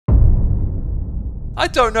I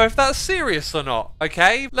don't know if that's serious or not,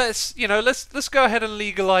 okay? Let's go ahead and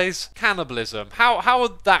legalize cannabalism. How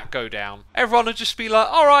would that go down? Everyone would just be like,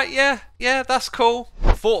 alright, yeah, that's cool.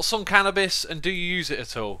 Thoughts on cannabis, and do you use it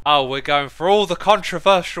at all? Oh, we're going for all the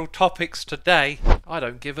controversial topics today. I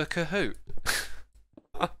don't give a cahoot.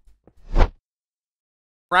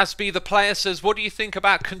 Rasby the player says, what do you think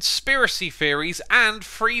about conspiracy theories and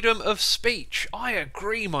freedom of speech? I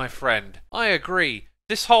agree, my friend. I agree.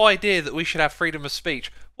 This whole idea that we should have freedom of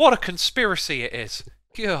speech, what a conspiracy it is.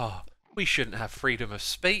 God, we shouldn't have freedom of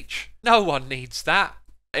speech. No one needs that.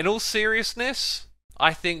 In all seriousness,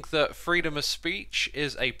 I think that freedom of speech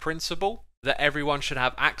is a principle that everyone should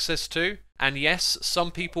have access to. And yes,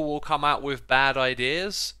 some people will come out with bad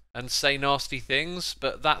ideas and say nasty things,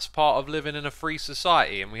 but that's part of living in a free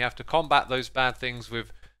society, and we have to combat those bad things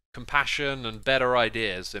with compassion and better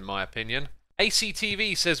ideas, in my opinion.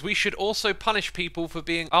 ACTV says we should also punish people for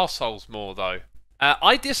being arseholes more, though.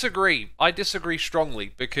 I disagree. I disagree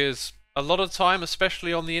strongly, because a lot of time,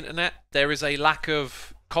 especially on the internet, there is a lack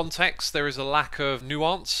of context, there is a lack of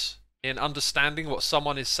nuance in understanding what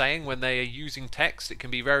someone is saying when they are using text. It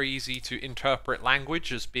can be very easy to interpret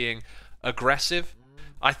language as being aggressive.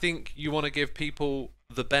 I think you want to give people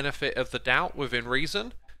the benefit of the doubt within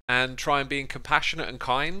reason and try and being compassionate and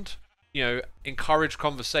kind, you know, encourage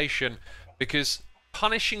conversation, because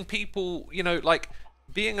punishing people, you know, like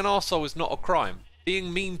being an arsehole is not a crime.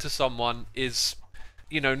 Being mean to someone is,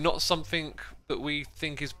 you know, not something that we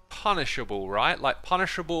think is punishable, right? Like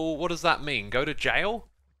punishable, what does that mean? Go to jail?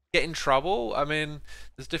 Get in trouble? I mean,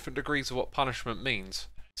 there's different degrees of what punishment means.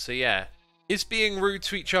 So yeah. Is being rude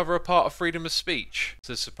to each other a part of freedom of speech?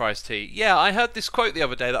 Says Surprise T. Yeah, I heard this quote the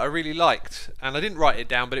other day that I really liked, and I didn't write it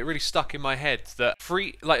down, but it really stuck in my head, that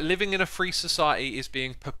living in a free society is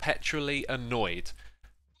being perpetually annoyed.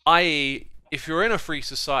 I.e., if you're in a free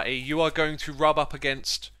society, you are going to rub up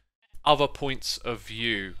against other points of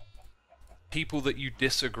view, people that you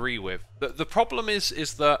disagree with. The problem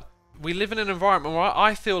is that we live in an environment where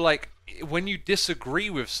I feel like when you disagree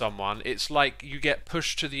with someone, it's like you get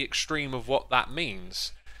pushed to the extreme of what that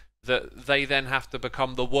means. That they then have to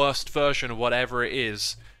become the worst version of whatever it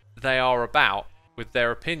is they are about with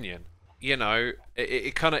their opinion. You know,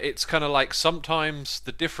 it's kind of like sometimes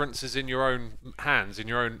the difference is in your own hands, in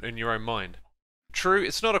your own mind. True,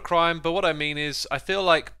 it's not a crime, but what I mean is I feel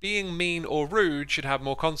like being mean or rude should have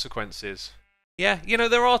more consequences. Yeah, you know,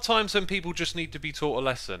 there are times when people just need to be taught a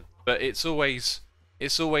lesson, but it's always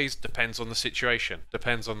depends on the situation,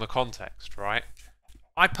 depends on the context, right?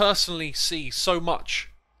 I personally see so much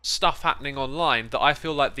stuff happening online that I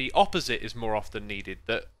feel like the opposite is more often needed,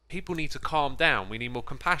 that people need to calm down, we need more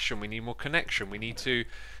compassion, we need more connection, we need to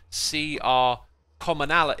see our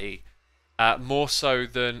commonality more so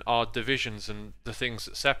than our divisions and the things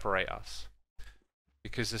that separate us,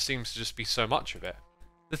 because there seems to just be so much of it.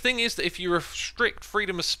 The thing is that if you restrict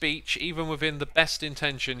freedom of speech, even within the best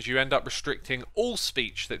intentions, you end up restricting all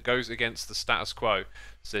speech that goes against the status quo,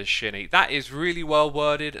 says Shinny. That is really well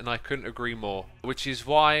worded, and I couldn't agree more. Which is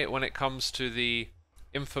why, when it comes to the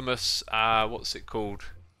infamous, what's it called?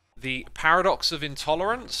 The paradox of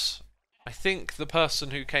intolerance, I think the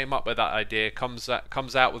person who came up with that idea comes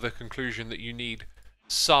out with a conclusion that you need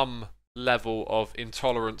some level of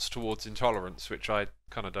intolerance towards intolerance, which I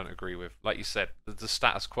kind of don't agree with. Like you said, the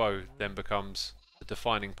status quo then becomes the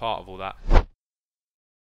defining part of all that.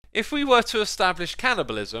 If we were to establish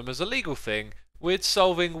cannibalism as a legal thing, we're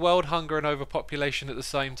solving world hunger and overpopulation at the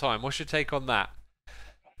same time. What's your take on that?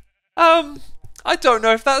 I don't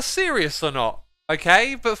know if that's serious or not.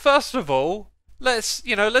 Okay, but first of all, let's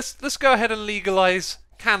go ahead and legalize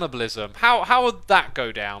cannabalism. How would that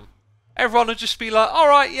go down? Everyone would just be like, all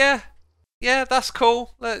right, yeah, that's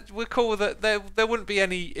cool. We're cool with it. There wouldn't be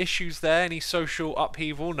any issues there, any social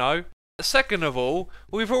upheaval, no. Second of all,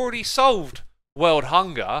 we've already solved world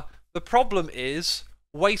hunger. The problem is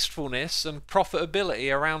wastefulness and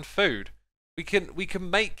profitability around food. We can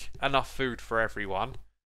make enough food for everyone.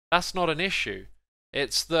 That's not an issue.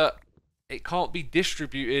 It's that it can't be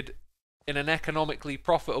distributed in an economically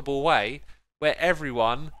profitable way where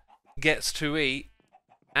everyone gets to eat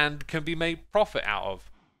and can be made profit out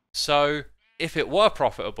of. So, if it were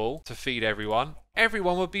profitable to feed everyone,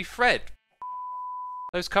 everyone would be fed.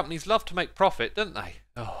 Those companies love to make profit, don't they?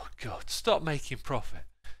 Oh God, stop making profit.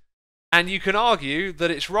 And you can argue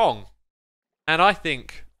that it's wrong. And I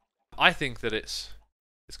think that it's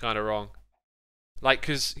kind of wrong. Like,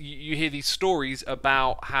 because you hear these stories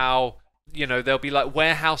about how, you know, there'll be like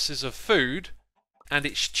warehouses of food, and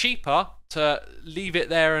it's cheaper to leave it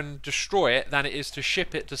there and destroy it than it is to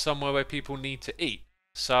ship it to somewhere where people need to eat.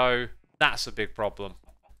 So that's a big problem.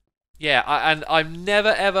 Yeah, and I've never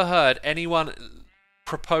ever heard anyone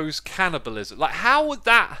propose cannibalism. Like, how would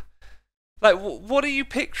that... Like, what are you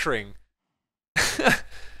picturing?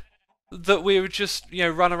 That we would just, you know,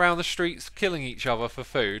 run around the streets killing each other for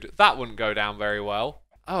food? That wouldn't go down very well.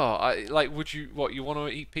 Oh, like, would you... What, you want to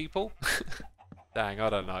eat people? Dang, I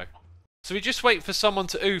don't know. So we just wait for someone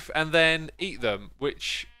to oof and then eat them,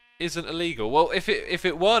 which isn't illegal. Well, if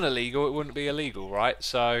it weren't illegal, it wouldn't be illegal, right?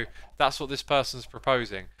 So that's what this person's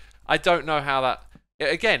proposing. I don't know how that...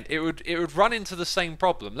 Again, it would run into the same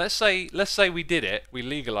problem. Let's say we did it, we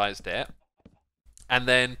legalized it, and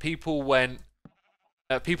then people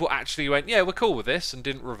actually went, yeah, we're cool with this, and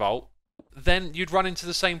didn't revolt. Then you'd run into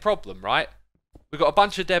the same problem, right? We've got a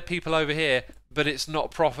bunch of dead people over here, but it's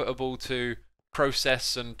not profitable to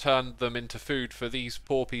process and turn them into food for these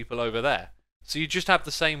poor people over there. So you just have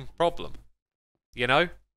the same problem, you know?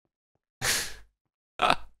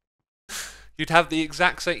 You'd have the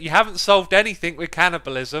exact same... You haven't solved anything with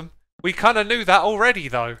cannibalism. We kind of knew that already,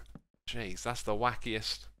 though. Jeez, that's the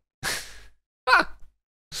wackiest...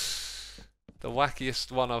 The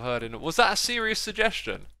wackiest one I've heard in... Was that a serious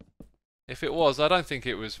suggestion? If it was, I don't think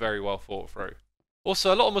it was very well thought through.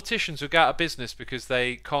 Also, a lot of morticians would go out of business because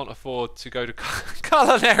they can't afford to go to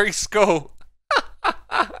culinary school.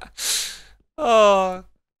 Oh,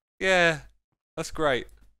 yeah. That's great.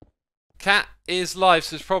 Cat is live,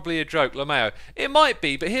 so it's probably a joke, Lameo. It might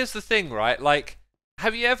be, but here's the thing, right? Like,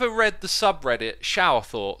 have you ever read the subreddit Shower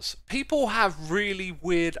Thoughts? People have really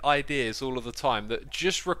weird ideas all of the time that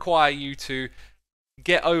just require you to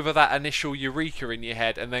get over that initial eureka in your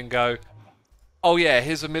head and then go, oh yeah,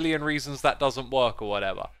 here's a million reasons that doesn't work or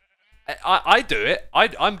whatever. I do it.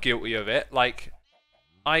 I'm guilty of it. Like,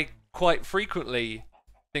 I quite frequently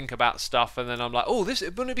think about stuff and then I'm like, oh,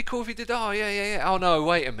 wouldn't it be cool if you did? Oh yeah. Oh no,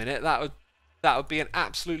 wait a minute. That would be an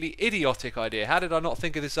absolutely idiotic idea. How did I not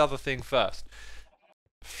think of this other thing first?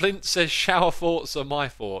 Flint says shower thoughts are my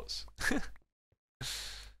thoughts.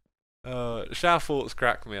 Shower thoughts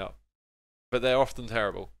crack me up, but they're often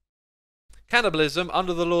terrible. Cannibalism,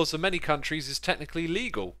 under the laws of many countries, is technically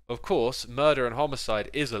legal. Of course, murder and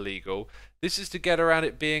homicide is illegal. This is to get around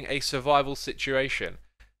it being a survival situation.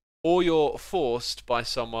 Or you're forced by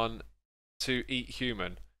someone to eat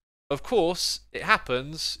human. Of course, it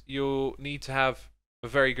happens. You'll need to have a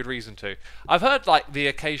very good reason to. I've heard like the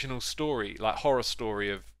occasional story, like horror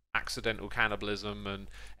story of accidental cannibalism, and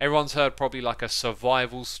everyone's heard probably like a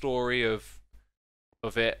survival story of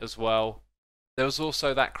it as well. There was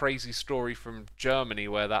also that crazy story from Germany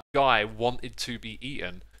where that guy wanted to be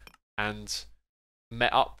eaten and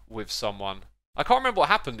met up with someone. I can't remember what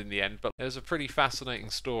happened in the end, but it was a pretty fascinating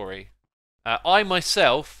story. I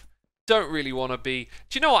myself don't really want to be...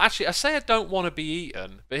 Do you know what? Actually, I say I don't want to be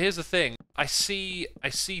eaten, but here's the thing. I see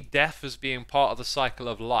death as being part of the cycle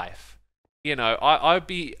of life. You know, I'd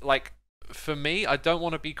be like... For me, I don't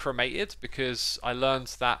want to be cremated because I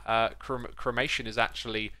learned that cremation is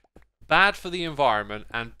actually bad for the environment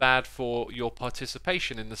and bad for your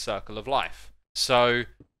participation in the circle of life. So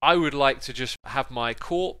I would like to just have my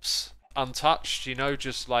corpse untouched, you know,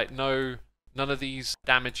 just like none of these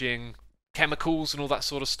damaging chemicals and all that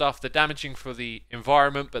sort of stuff. They're damaging for the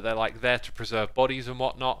environment, but they're like there to preserve bodies and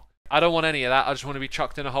whatnot. I don't want any of that. I just want to be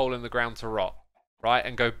chucked in a hole in the ground to rot, right,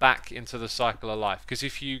 and go back into the cycle of life. Because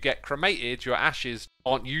if you get cremated, your ashes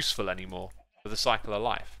aren't useful anymore for the cycle of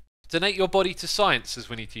life. Donate your body to science, says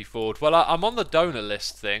Winnie T. Ford. Well, I'm on the donor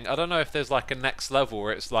list thing. I don't know if there's like a next level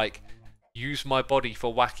where it's like, use my body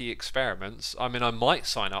for wacky experiments. I mean, I might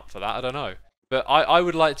sign up for that. I don't know. But I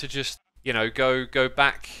would like to just, you know, go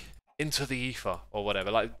back into the ether or whatever.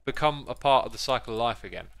 Like, become a part of the cycle of life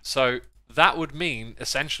again. So that would mean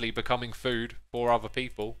essentially becoming food for other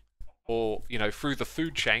people. Or, you know, through the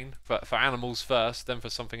food chain for animals first, then for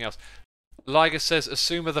something else. Leiger says,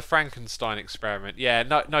 Xisuma the Frankenstein experiment. Yeah,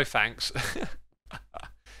 no thanks.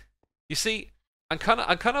 You see, I'm kind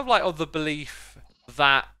of like of the belief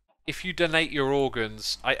that if you donate your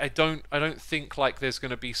organs, I don't think like there's going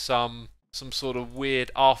to be some sort of weird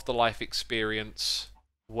afterlife experience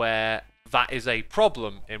where that is a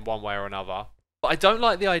problem in one way or another. But I don't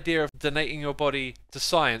like the idea of donating your body to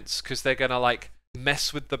science because they're going to like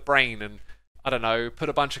mess with the brain and, I don't know, put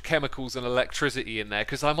a bunch of chemicals and electricity in there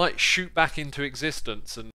because I might shoot back into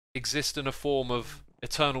existence and exist in a form of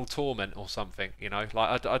eternal torment or something, you know?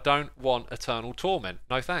 Like, I don't want eternal torment.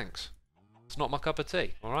 No thanks. It's not my cup of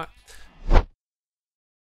tea, alright?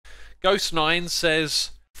 Ghost9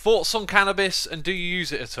 says, thoughts on cannabis and do you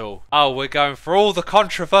use it at all? Oh, we're going for all the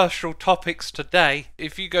controversial topics today.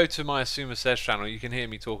 If you go to my xisumasays channel, you can hear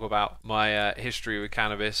me talk about my history with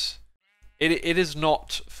cannabis It is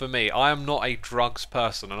not for me. I am not a drugs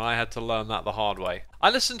person, and I had to learn that the hard way. I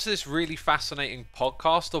listened to this really fascinating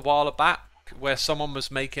podcast a while back where someone was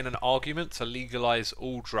making an argument to legalize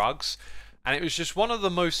all drugs, and it was just one of the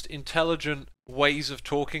most intelligent ways of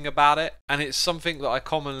talking about it, and it's something that I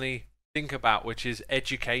commonly think about, which is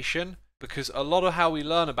education, because a lot of how we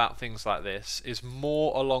learn about things like this is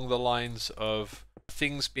more along the lines of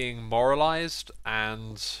things being moralized,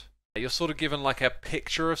 and you're sort of given like a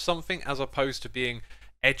picture of something as opposed to being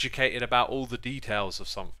educated about all the details of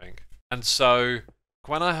something. And so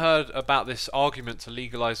when I heard about this argument to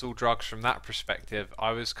legalize all drugs from that perspective,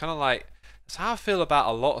 I was kind of like, that's how I feel about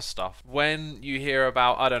a lot of stuff. When you hear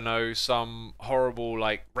about, I don't know, some horrible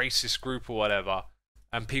like racist group or whatever,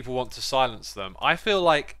 and people want to silence them, I feel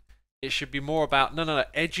like it should be more about, no,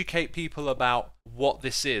 educate people about what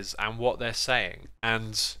this is and what they're saying,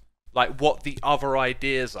 and like what the other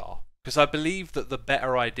ideas are. Because I believe that the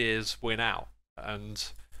better ideas win out,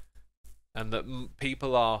 and that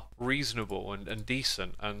people are reasonable and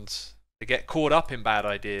decent, and they get caught up in bad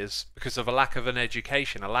ideas because of a lack of an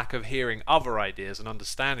education, a lack of hearing other ideas and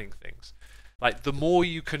understanding things. Like, the more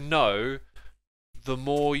you can know, the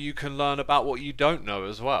more you can learn about what you don't know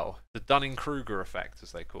as well. The Dunning-Kruger effect,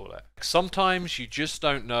 as they call it. Sometimes you just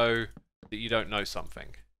don't know that you don't know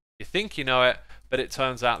something. You think you know it, but it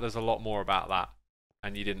turns out there's a lot more about that,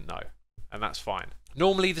 and you didn't know. And that's fine.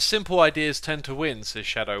 Normally the simple ideas tend to win, says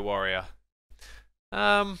Shadow Warrior.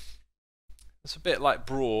 It's a bit like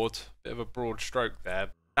bit of a broad stroke there.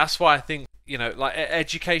 That's why I think, you know, like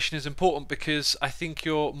education is important, because I think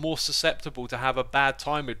you're more susceptible to have a bad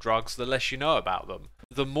time with drugs the less you know about them.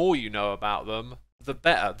 The more you know about them, the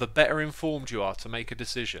better informed you are to make a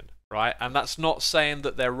decision, right? And that's not saying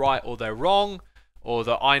that they're right or they're wrong, or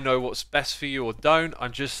that I know what's best for you or don't.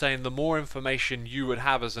 I'm just saying the more information you would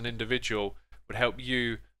have as an individual would help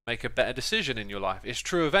you make a better decision in your life. It's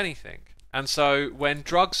true of anything. And so when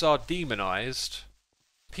drugs are demonized,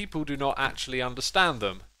 people do not actually understand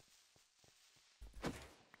them.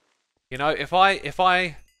 You know, if I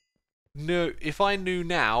knew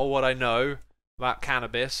now what I know about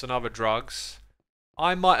cannabis and other drugs,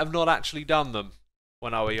 I might have not actually done them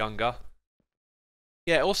when I was younger.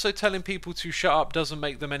 Yeah, also telling people to shut up doesn't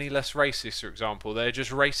make them any less racist, for example. They're just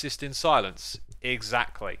racist in silence.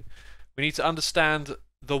 Exactly. We need to understand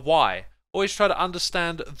the why. Always try to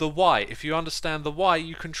understand the why. If you understand the why,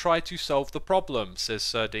 you can try to solve the problem, says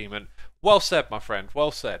Sir Demon. Well said, my friend.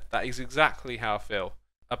 Well said. That is exactly how I feel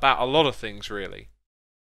about a lot of things, really.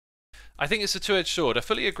 I think it's a two-edged sword. I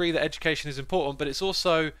fully agree that education is important, but it's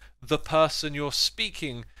also the person you're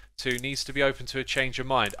speaking to needs to be open to a change of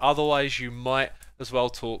mind. Otherwise, you might as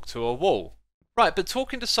well talk to a wall. Right, but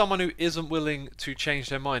talking to someone who isn't willing to change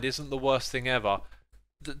their mind isn't the worst thing ever.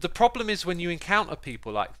 The problem is when you encounter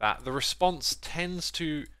people like that, the response tends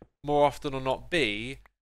to, more often or not, be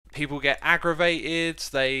people get aggravated,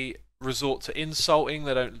 they resort to insulting,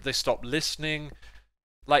 they stop listening.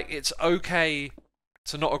 Like, it's okay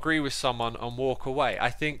to not agree with someone and walk away.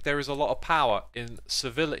 I think there is a lot of power in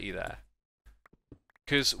civility there.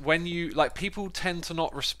 Because when you, like, people tend to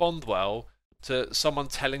not respond well to someone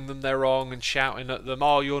telling them they're wrong and shouting at them,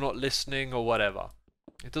 oh, you're not listening, or whatever.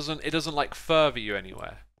 It doesn't like further you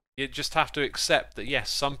anywhere. You just have to accept that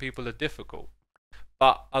yes, some people are difficult,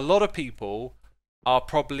 but a lot of people are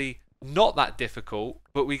probably not that difficult,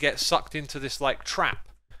 but we get sucked into this like trap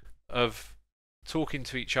of talking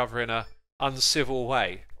to each other in a uncivil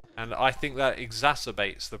way, and I think that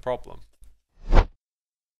exacerbates the problem.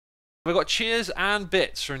 We've got cheers and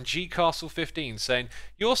bits from GCastle15 saying,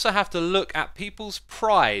 you also have to look at people's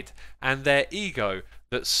pride and their ego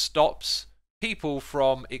that stops people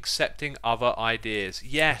from accepting other ideas.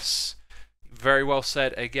 Yes, very well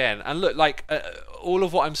said again. And look, like, all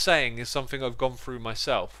of what I'm saying is something I've gone through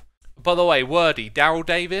myself. By the way, wordy, Daryl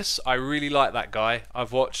Davis, I really like that guy.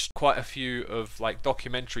 I've watched quite a few of like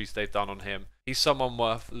documentaries they've done on him. He's someone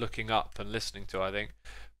worth looking up and listening to, I think.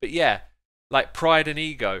 But yeah, like pride and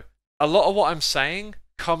ego. A lot of what I'm saying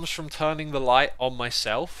comes from turning the light on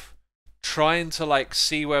myself, trying to like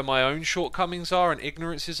see where my own shortcomings are and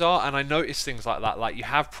ignorances are, and I notice things like that. Like, you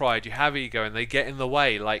have pride, you have ego, and they get in the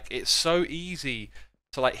way. Like, it's so easy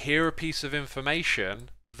to like hear a piece of information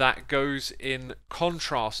that goes in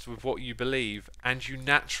contrast with what you believe, and you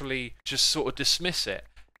naturally just sort of dismiss it.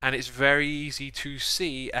 And it's very easy to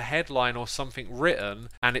see a headline or something written,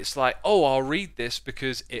 and it's like, oh, I'll read this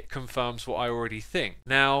because it confirms what I already think.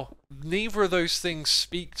 Now, neither of those things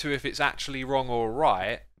speak to if it's actually wrong or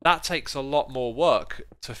right. That takes a lot more work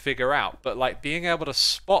to figure out. But like being able to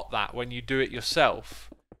spot that when you do it yourself,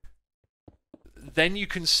 then you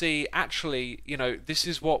can see, actually, you know, this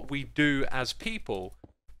is what we do as people.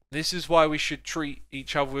 This is why we should treat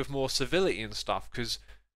each other with more civility and stuff, because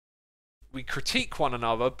we critique one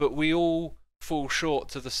another, but we all fall short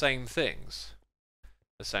to the same things,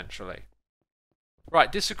 essentially.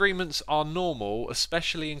 Right, disagreements are normal,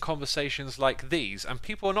 especially in conversations like these, and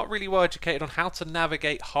people are not really well educated on how to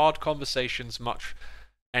navigate hard conversations much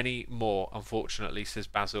anymore, unfortunately, says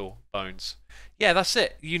Basil Bones. Yeah, that's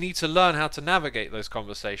it. You need to learn how to navigate those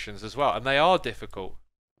conversations as well, and they are difficult.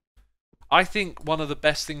 I think one of the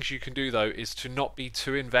best things you can do, though, is to not be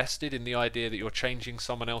too invested in the idea that you're changing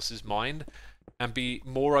someone else's mind, and be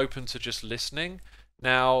more open to just listening.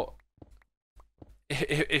 Now,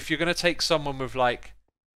 if you're going to take someone with like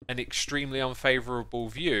an extremely unfavorable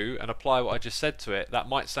view and apply what I just said to it, that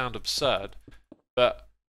might sound absurd, but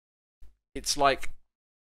it's like,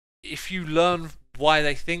 if you learn why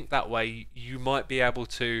they think that way, you might be able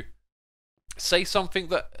to say something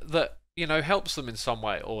that you know, helps them in some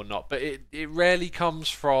way or not. But it rarely comes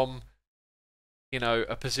from, you know,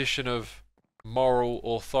 a position of moral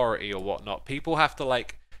authority or whatnot. People have to,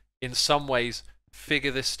 like, in some ways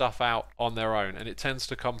figure this stuff out on their own, and it tends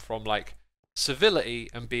to come from like civility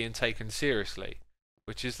and being taken seriously,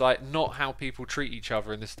 which is like not how people treat each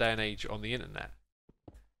other in this day and age on the internet.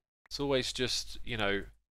 It's always just, you know,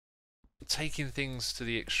 taking things to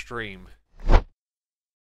the extreme.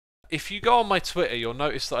 If you go on my Twitter, you'll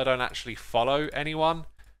notice that I don't actually follow anyone.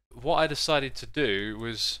 What I decided to do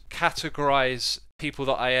was categorize people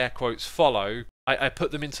that I air quotes follow. I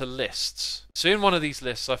put them into lists. So in one of these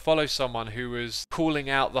lists, I follow someone who was calling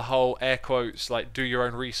out the whole air quotes, like, do your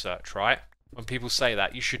own research, right? When people say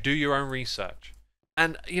that, you should do your own research.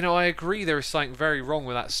 And, you know, I agree there is something very wrong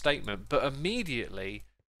with that statement, but immediately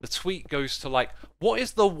the tweet goes to, like, what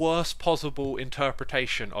is the worst possible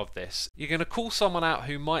interpretation of this? You're going to call someone out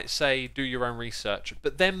who might say, do your own research,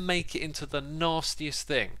 but then make it into the nastiest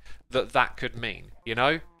thing that could mean, you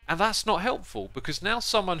know? And that's not helpful, because now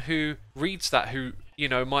someone who reads that, who, you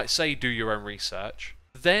know, might say, do your own research,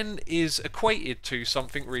 then is equated to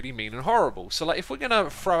something really mean and horrible. So, like, if we're going to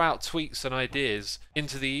throw out tweets and ideas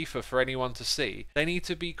into the ether for anyone to see, they need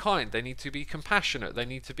to be kind, they need to be compassionate, they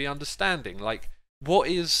need to be understanding. Like, what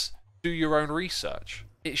is do your own research?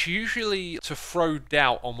 It's usually to throw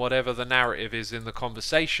doubt on whatever the narrative is in the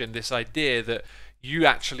conversation, this idea that you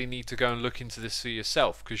actually need to go and look into this for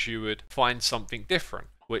yourself because you would find something different,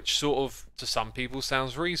 which sort of, to some people,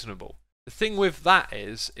 sounds reasonable. The thing with that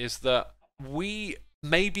is that we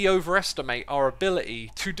maybe overestimate our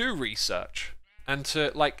ability to do research and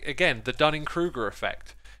to, like, again, the Dunning-Kruger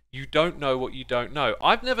effect. You don't know what you don't know.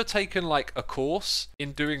 I've never taken, like, a course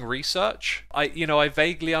in doing research. I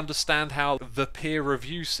vaguely understand how the peer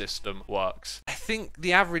review system works. I think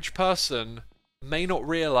the average person may not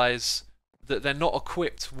realize that they're not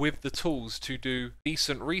equipped with the tools to do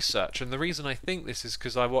decent research. And the reason I think this is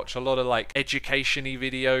because I watch a lot of, like, education-y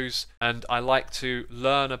videos, and I like to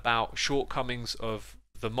learn about shortcomings of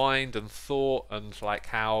the mind and thought, and, like,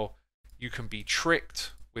 how you can be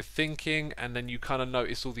tricked with thinking, and then you kind of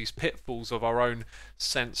notice all these pitfalls of our own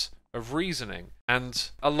sense of reasoning. And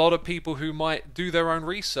a lot of people who might do their own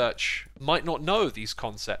research might not know these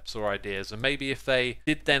concepts or ideas, and maybe if they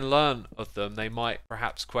did then learn of them, they might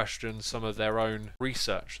perhaps question some of their own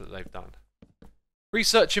research that they've done.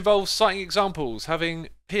 Research involves citing examples, having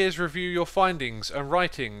peers review your findings and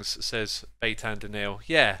writings, says Beitan Daniil.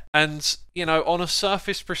 Yeah, and, you know, on a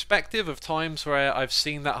surface perspective of times where I've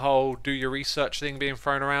seen that whole do your research thing being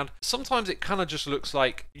thrown around, sometimes it kind of just looks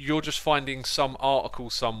like you're just finding some article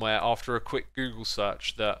somewhere after a quick Google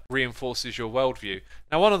search that reinforces your worldview.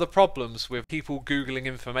 Now, one of the problems with people Googling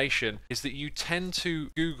information is that you tend to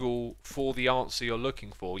Google for the answer you're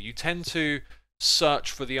looking for. You tend to search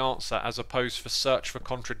for the answer as opposed for search for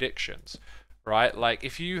contradictions, right? Like,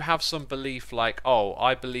 if you have some belief like, oh,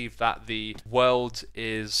 I believe that the world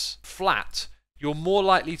is flat, you're more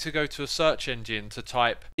likely to go to a search engine to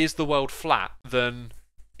type, is the world flat, than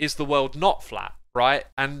is the world not flat, right?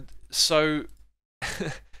 And so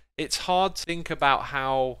it's hard to think about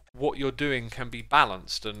how what you're doing can be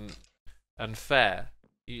balanced and fair.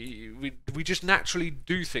 We just naturally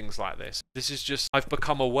do things like this. This is just, I've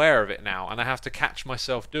become aware of it now, and I have to catch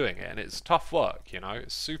myself doing it, and it's tough work, you know.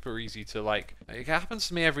 It's super easy to, like, it happens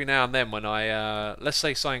to me every now and then when I, let's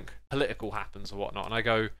say something political happens or whatnot, and I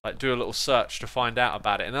go, like, do a little search to find out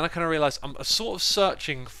about it, and then I kind of realise I'm sort of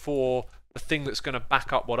searching for the thing that's going to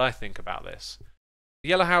back up what I think about this.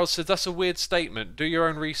 Yellow Harold said, that's a weird statement. Do your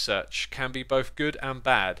own research. Can be both good and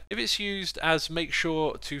bad. If it's used as make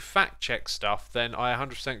sure to fact check stuff, then I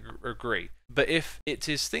 100% agree. But if it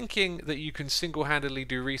is thinking that you can single-handedly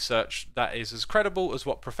do research that is as credible as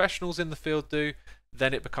what professionals in the field do,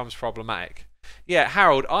 then it becomes problematic. Yeah,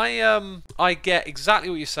 Harold, I get exactly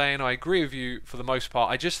what you're saying. I agree with you for the most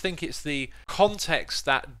part. I just think it's the context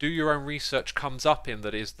that do your own research comes up in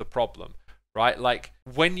that is the problem. Right? Like,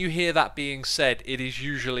 when you hear that being said, it is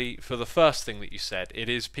usually for the first thing that you said. It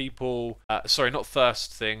is people, sorry, not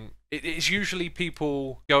first thing. It is usually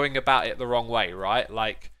people going about it the wrong way, right?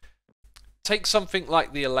 Like, take something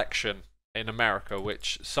like the election in America,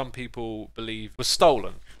 which some people believe was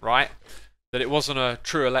stolen, right? That it wasn't a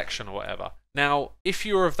true election or whatever. Now, if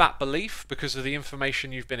you're of that belief, because of the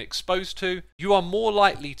information you've been exposed to, you are more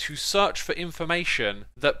likely to search for information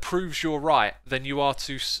that proves you're right than you are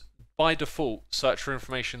to by default, search for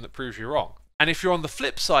information that proves you're wrong. And if you're on the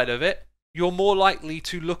flip side of it, you're more likely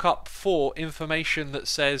to look up for information that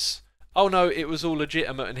says, oh no, it was all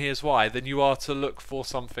legitimate and here's why, than you are to look for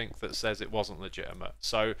something that says it wasn't legitimate.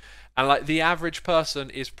 So, and like the average person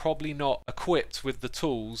is probably not equipped with the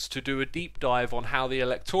tools to do a deep dive on how the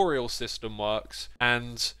electoral system works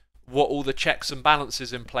and what all the checks and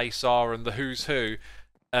balances in place are and the who's who.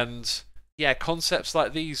 And yeah, concepts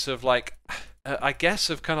like these of like, I guess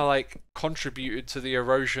have kind of like contributed to the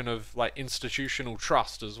erosion of like institutional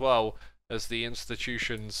trust as well as the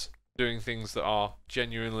institutions doing things that are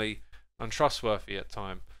genuinely untrustworthy at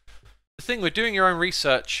time. The thing with doing your own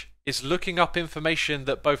research is looking up information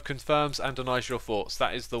that both confirms and denies your thoughts.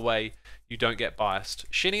 That is the way you don't get biased.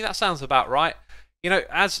 Shinny, that sounds about right. You know,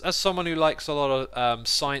 as someone who likes a lot of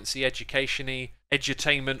sciencey, education-y,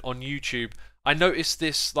 edutainment on YouTube, I noticed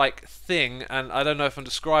this like thing, and I don't know if I'm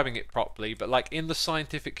describing it properly, but like in the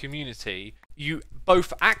scientific community, you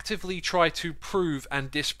both actively try to prove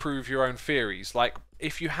and disprove your own theories. Like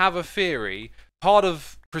if you have a theory, part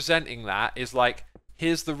of presenting that is like,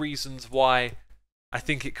 here's the reasons why I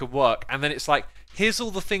think it could work, and then it's like, here's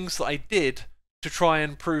all the things that I did to try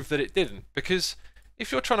and prove that it didn't. Because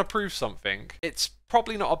if you're trying to prove something, it's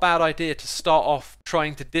probably not a bad idea to start off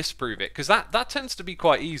trying to disprove it, because that tends to be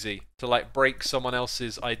quite easy to like break someone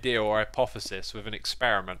else's idea or hypothesis with an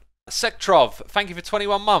experiment. Sektrov, thank you for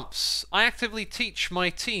 21 months. I actively teach my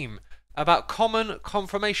team about common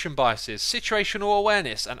confirmation biases, situational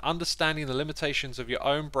awareness, and understanding the limitations of your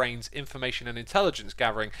own brain's information and intelligence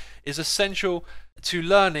gathering is essential to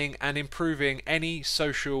learning and improving any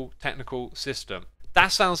social technical system.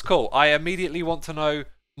 That sounds cool. I immediately want to know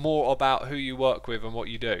more about who you work with and what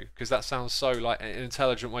you do, because that sounds so like an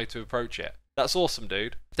intelligent way to approach it. That's awesome,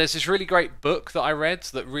 dude. There's this really great book that I read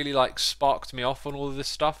that really like sparked me off on all of this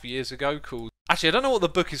stuff years ago called... Actually, I don't know what the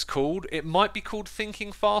book is called. It might be called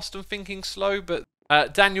Thinking Fast and Thinking Slow, but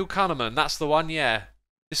Daniel Kahneman, that's the one, yeah.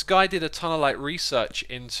 This guy did a ton of like research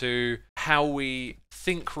into how we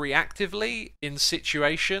think reactively in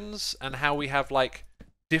situations and how we have like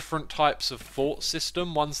different types of thought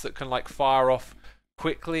system, ones that can like fire off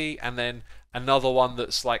quickly and then another one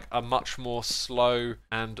that's like a much more slow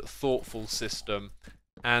and thoughtful system.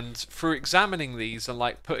 And through examining these and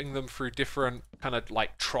like putting them through different kind of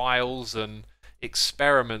like trials and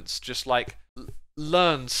experiments, just like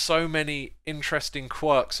learn so many interesting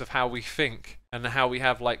quirks of how we think and how we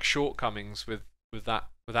have like shortcomings with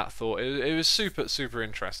that thought. It was super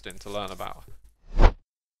interesting to learn about.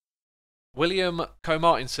 William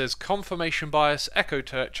Comartin says confirmation bias, echo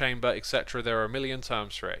chamber, etc. There are a million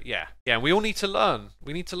terms for it. Yeah, and we all need to learn.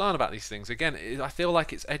 We need to learn about these things. Again, I feel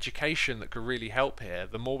like it's education that could really help here.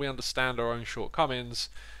 The more we understand our own shortcomings,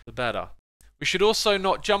 the better. We should also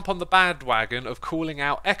not jump on the bandwagon of calling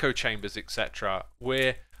out echo chambers, etc.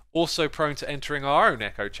 We're also prone to entering our own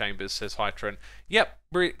echo chambers, says Hytron. Yep,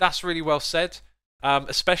 that's really well said.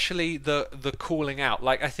 Especially the calling out.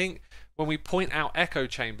 Like, I think when we point out echo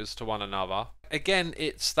chambers to one another, again,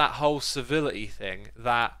 it's that whole civility thing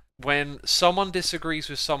that when someone disagrees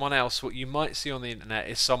with someone else, what you might see on the internet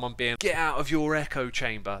is someone being, get out of your echo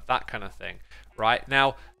chamber, that kind of thing, right?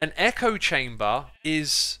 Now, an echo chamber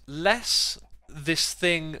is less this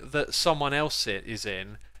thing that someone else is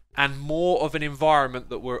in and more of an environment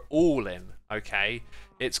that we're all in, okay?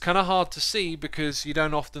 It's kind of hard to see because you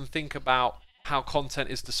don't often think about how content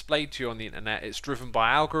is displayed to you on the internet. It's driven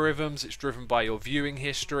by algorithms, it's driven by your viewing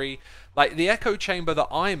history. Like the echo chamber that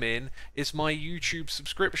I'm in is my YouTube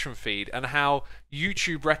subscription feed and how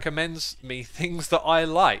YouTube recommends me things that I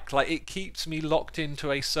like. Like it keeps me locked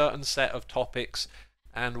into a certain set of topics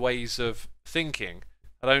and ways of thinking.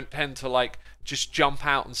 I don't tend to like just jump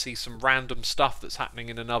out and see some random stuff that's happening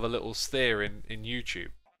in another little sphere in YouTube.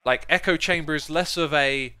 like echo chamber is less of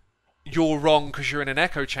a you're wrong because you're in an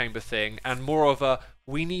echo chamber thing, and more of a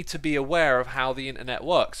we need to be aware of how the internet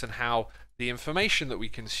works and how the information that we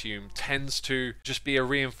consume tends to just be a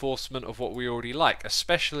reinforcement of what we already like,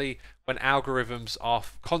 especially when algorithms are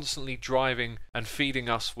constantly driving and feeding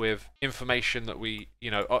us with information that we,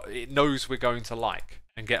 it knows we're going to like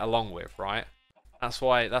and get along with, right? That's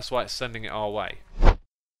why it's sending it our way.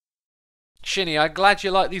 Shinny, I'm glad you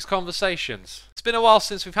like these conversations. It's been a while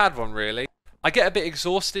since we've had one, really. I get a bit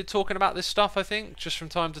exhausted talking about this stuff, I think, just from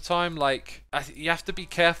time to time. Like, you have to be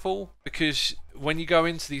careful, because when you go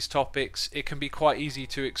into these topics, it can be quite easy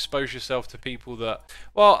to expose yourself to people that...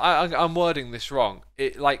 Well, I'm wording this wrong.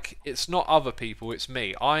 It's not other people, it's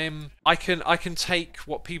me. I can take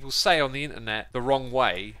what people say on the internet the wrong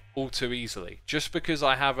way all too easily, just because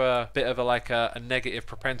I have a bit of a negative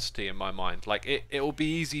propensity in my mind. Like, it'll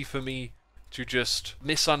be easy for me to just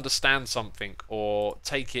misunderstand something or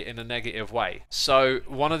take it in a negative way. So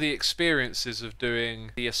one of the experiences of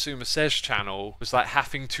doing the xisumasays channel was like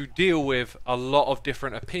having to deal with a lot of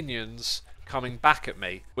different opinions coming back at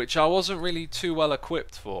me, which I wasn't really too well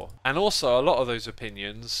equipped for. And also a lot of those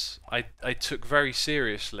opinions I took very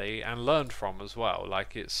seriously and learned from as well.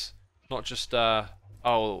 Like, it's not just oh,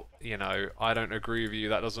 I don't agree with you,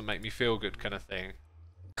 that doesn't make me feel good kind of thing.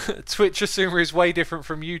 Twitch Xisuma is way different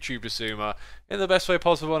from YouTube Xisuma in the best way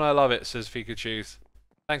possible, and I love it, says Pikachu.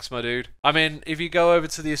 Thanks, my dude. I mean, if you go over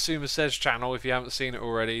to the xisumasays channel, if you haven't seen it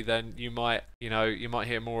already, then you might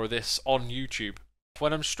hear more of this on YouTube.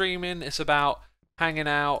 When I'm streaming, it's about hanging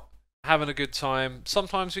out, having a good time.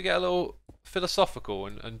 Sometimes we get a little philosophical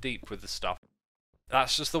and deep with the stuff.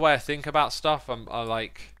 That's just the way I think about stuff.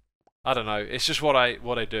 I don't know. It's just what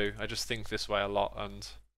I do. I just think this way a lot, and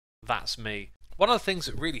that's me. One of the things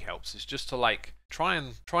that really helps is just to try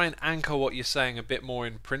and anchor what you're saying a bit more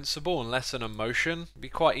in principle and less in emotion. It'd be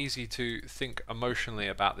quite easy to think emotionally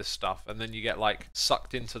about this stuff, and then you get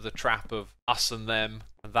sucked into the trap of us and them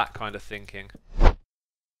and that kind of thinking.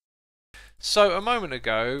 So a moment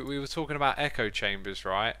ago we were talking about echo chambers,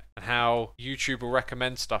 right? And how YouTube will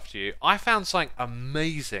recommend stuff to you. I found something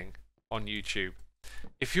amazing on YouTube.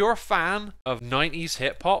 If you're a fan of 90s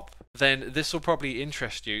hip hop, then this will probably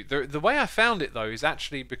interest you. The way I found it, though, is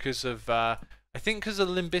actually because of, I think because of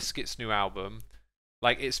Limp Bizkit's new album.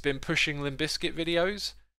 It's been pushing Limp Bizkit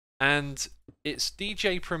videos, and it's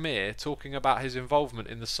DJ Premier talking about his involvement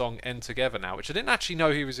in the song End Together Now, which I didn't actually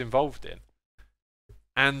know he was involved in.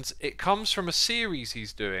 And it comes from a series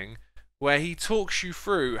he's doing where he talks you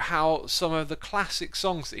through how some of the classic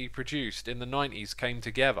songs that he produced in the 90s came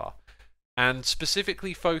together, and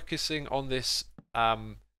specifically focusing on this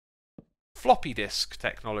floppy disk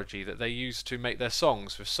technology that they use to make their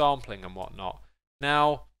songs with sampling and whatnot.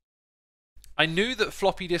 Now, I knew that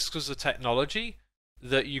floppy disks was a technology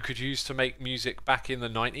that you could use to make music back in the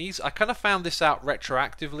 90s. I kind of found this out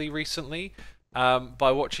retroactively recently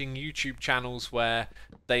by watching YouTube channels where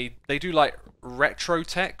they do retro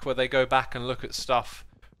tech, where they go back and look at stuff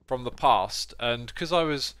from the past. And because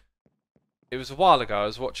it was a while ago, I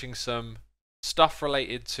was watching some stuff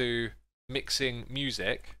related to mixing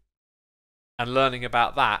music and learning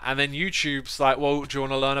about that, and then YouTube's like, well, do you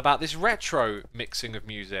want to learn about this retro mixing of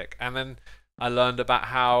music? And then I learned about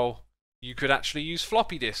how you could actually use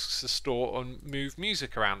floppy disks to store and move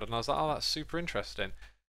music around, and I was like, oh, that's super interesting.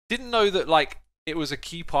 Didn't know that it was a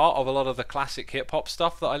key part of a lot of the classic hip-hop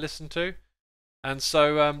stuff that I listened to. And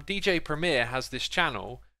so DJ Premier has this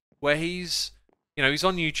channel where he's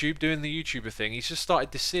on YouTube doing the YouTuber thing. He's just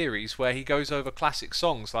started this series where he goes over classic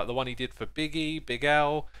songs, like the one he did for Biggie, Big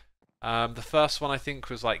L. The first one I think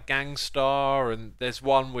was Gangstar, and there's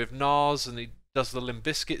one with Nas, and he does the Limp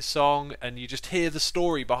Bizkit song, and you just hear the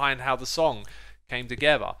story behind how the song came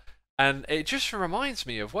together. And it just reminds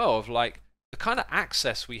me of the kind of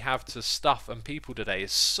access we have to stuff and people today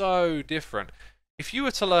is so different. If you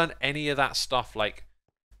were to learn any of that stuff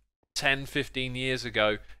 10, 15 years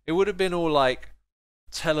ago, it would have been all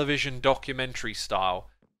television documentary style.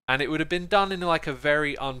 And it would have been done in a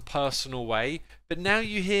very unpersonal way. But now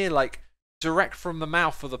you hear direct from the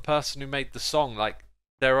mouth of the person who made the song,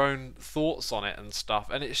 their own thoughts on it and stuff.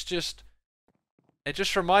 And it just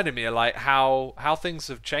reminded me of how things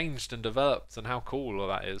have changed and developed and how cool all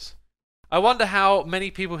that is. I wonder how many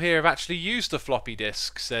people here have actually used a floppy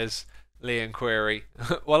disk, says Leon Query.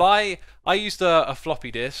 Well, I used a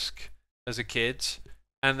floppy disk as a kid,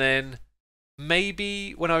 and then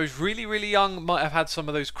maybe when I was really, really young, might have had some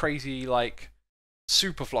of those crazy,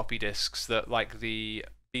 super floppy disks that, the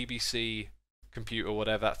BBC computer,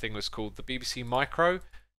 whatever that thing was called, the BBC Micro,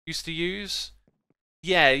 used to use.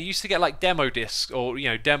 Yeah, you used to get like demo discs or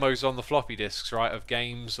demos on the floppy disks, right, of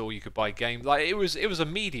games, or you could buy games. Like it was a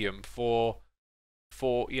medium for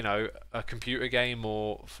a computer game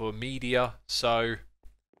or for media. So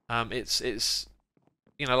it's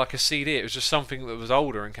like a CD. It was just something that was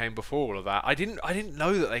older and came before all of that. I didn't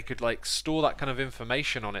know that they could like store that kind of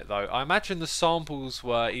information on it though. I imagine the samples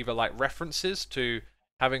were either like references to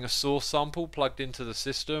having a source sample plugged into the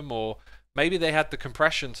system, or maybe they had the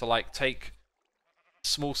compression to like take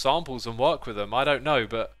small samples and work with them. I don't know,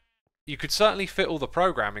 but you could certainly fit all the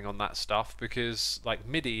programming on that stuff because like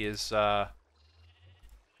MIDI is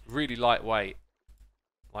really lightweight.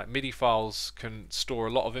 Like MIDI files can store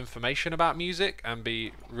a lot of information about music and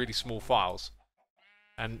be really small files,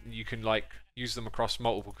 and you can like use them across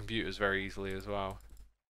multiple computers very easily as well.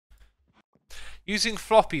 Using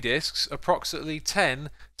floppy disks, approximately 10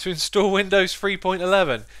 to install Windows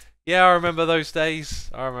 3.11. Yeah, I remember those days.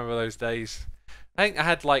 I think I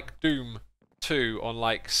had like Doom 2 on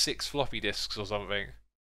like 6 floppy disks or something.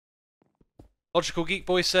 Logical Geek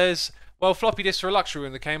Boy says, well, floppy disks were a luxury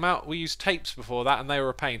when they came out. We used tapes before that and they were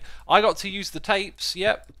a pain. I got to use the tapes,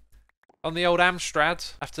 yep, on the old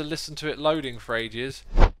Amstrad. I have to listen to it loading for ages.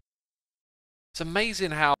 It's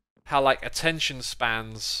amazing how like attention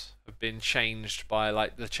spans have been changed by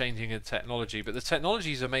like the changing of technology, but the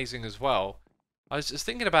technology is amazing as well. I was just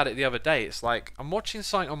thinking about it the other day. It's like I'm watching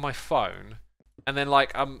something on my phone, and then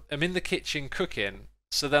like I'm in the kitchen cooking,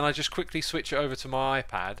 so then I just quickly switch it over to my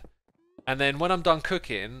iPad, and then when I'm done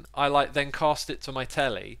cooking, I like then cast it to my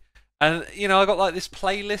telly, and I got like this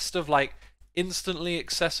playlist of like instantly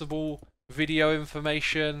accessible video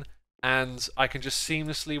information, and I can just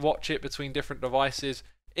seamlessly watch it between different devices.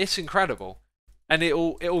 It's incredible, and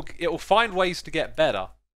it'll find ways to get better.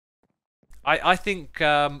 I think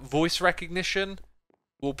voice recognition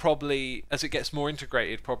will probably, as it gets more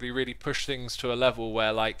integrated, probably really push things to a level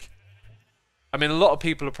where, like, I mean, a lot of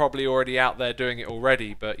people are probably already out there doing it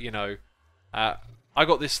already, but, I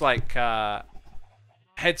got this, like,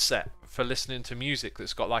 headset for listening to music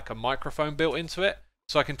that's got, like, a microphone built into it,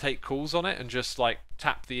 so I can take calls on it and just, like,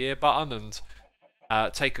 tap the ear button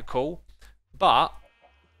and take a call. But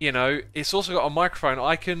it's also got a microphone.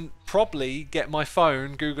 I can probably get my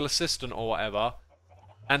phone, Google Assistant or whatever,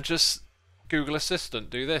 and just Google Assistant,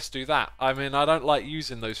 do this, do that. I mean, I don't like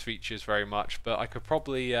using those features very much, but I could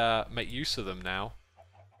probably make use of them now.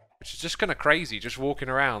 Which is just kind of crazy, just walking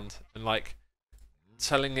around and, like,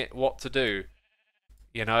 telling it what to do.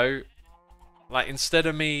 Like, instead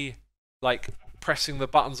of me, like, pressing the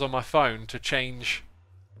buttons on my phone to change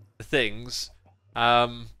the things,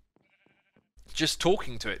 just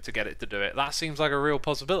talking to it to get it to do it. That seems like a real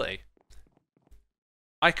possibility.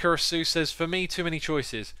 Ikarasu says, for me, too many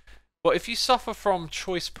choices. But if you suffer from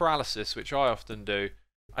choice paralysis, which I often do,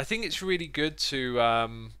 I think it's really good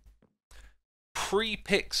to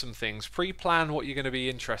pre-pick some things, pre-plan what you're going to be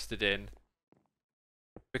interested in.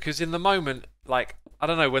 Because in the moment, like, I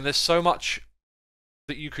don't know, when there's so much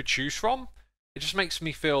that you could choose from, it just makes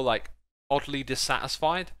me feel, like, oddly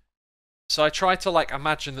dissatisfied. So I try to, like,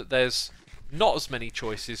 imagine that there's not as many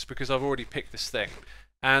choices because I've already picked this thing.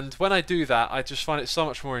 And when I do that, I just find it so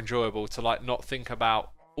much more enjoyable to like not think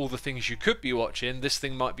about all the things you could be watching. This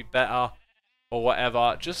thing might be better or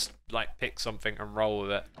whatever. Just like pick something and roll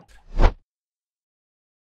with it.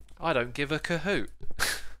 I don't give a cahoot.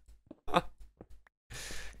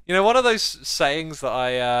 One of those sayings that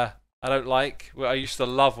I don't like, what I used to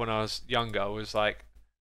love when I was younger, was like,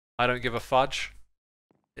 I don't give a fudge.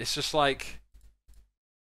 It's just like,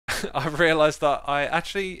 I've realised that I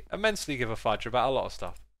actually immensely give a fudge about a lot of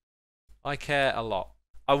stuff. I care a lot.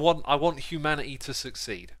 I want humanity to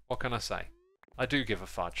succeed. What can I say? I do give a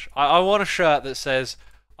fudge. I want a shirt that says,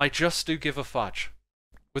 I just do give a fudge.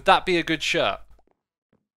 Would that be a good shirt?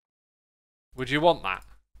 Would you want that?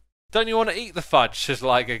 Don't you want to eat the fudge, says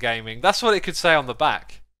Leiger Gaming? That's what it could say on the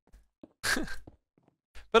back.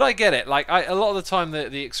 But I get it. Like, a lot of the time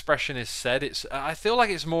the expression is said, I feel like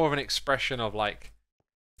it's more of an expression of, like,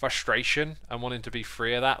 frustration and wanting to be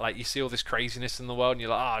free of that. Like, you see all this craziness in the world and you're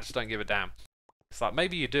like, I just don't give a damn. It's like,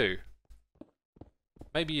 maybe you do.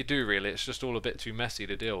 Maybe you do, really. It's just all a bit too messy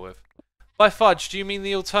to deal with. By fudge, do you mean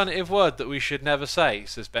the alternative word that we should never say,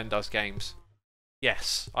 says Ben Does Games?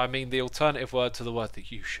 Yes, I mean the alternative word to the word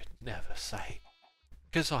that you should never say.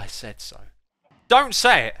 Because I said so. Don't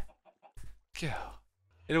say it! God.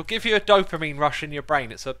 It'll give you a dopamine rush in your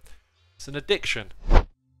brain. It's an addiction.